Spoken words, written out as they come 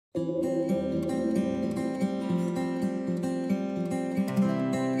I'm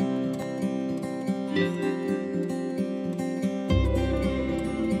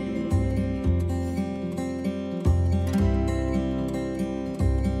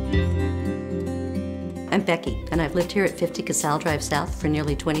Beki, and I've lived here at 50 Casale Drive South for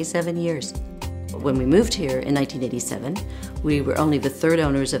nearly 27 years. When we moved here in 1987, we were only the third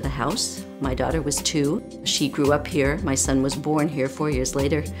owners of the house. My daughter was 2. She grew up here. My son was born here 4 years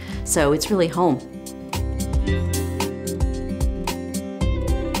later, so it's really home.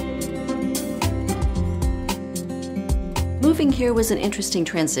 Moving here was an interesting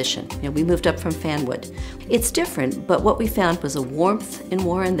transition. We moved up from Fanwood. It's different, but what we found was a warmth in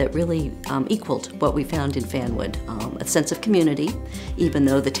Warren that really equaled what we found in Fanwood. A sense of community, even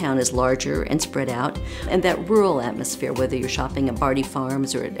though the town is larger and spread out, and that rural atmosphere, whether you're shopping at Barty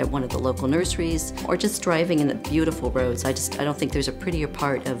Farms or at one of the local nurseries, or just driving in the beautiful roads. I don't think there's a prettier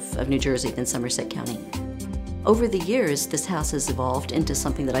part of New Jersey than Somerset County. Over the years, this house has evolved into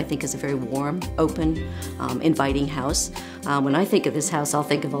something that I think is a very warm, open, inviting house. When I think of this house, I'll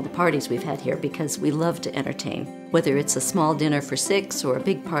think of all the parties we've had here because we love to entertain. Whether it's a small dinner for 6 or a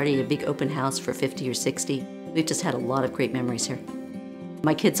big party, a big open house for 50 or 60, we've just had a lot of great memories here.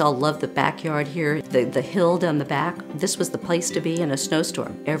 My kids all love the backyard here, the hill down the back. This was the place to be in a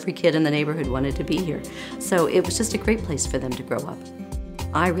snowstorm. Every kid in the neighborhood wanted to be here. So it was just a great place for them to grow up.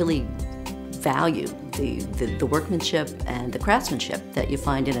 I really value the workmanship and the craftsmanship that you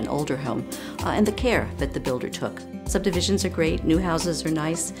find in an older home and the care that the builder took. Subdivisions are great, new houses are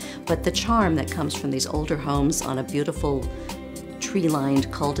nice, but the charm that comes from these older homes on a beautiful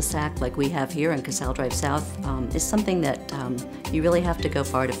tree-lined cul-de-sac like we have here on Casale Drive South is something that you really have to go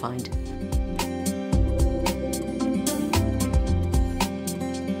far to find.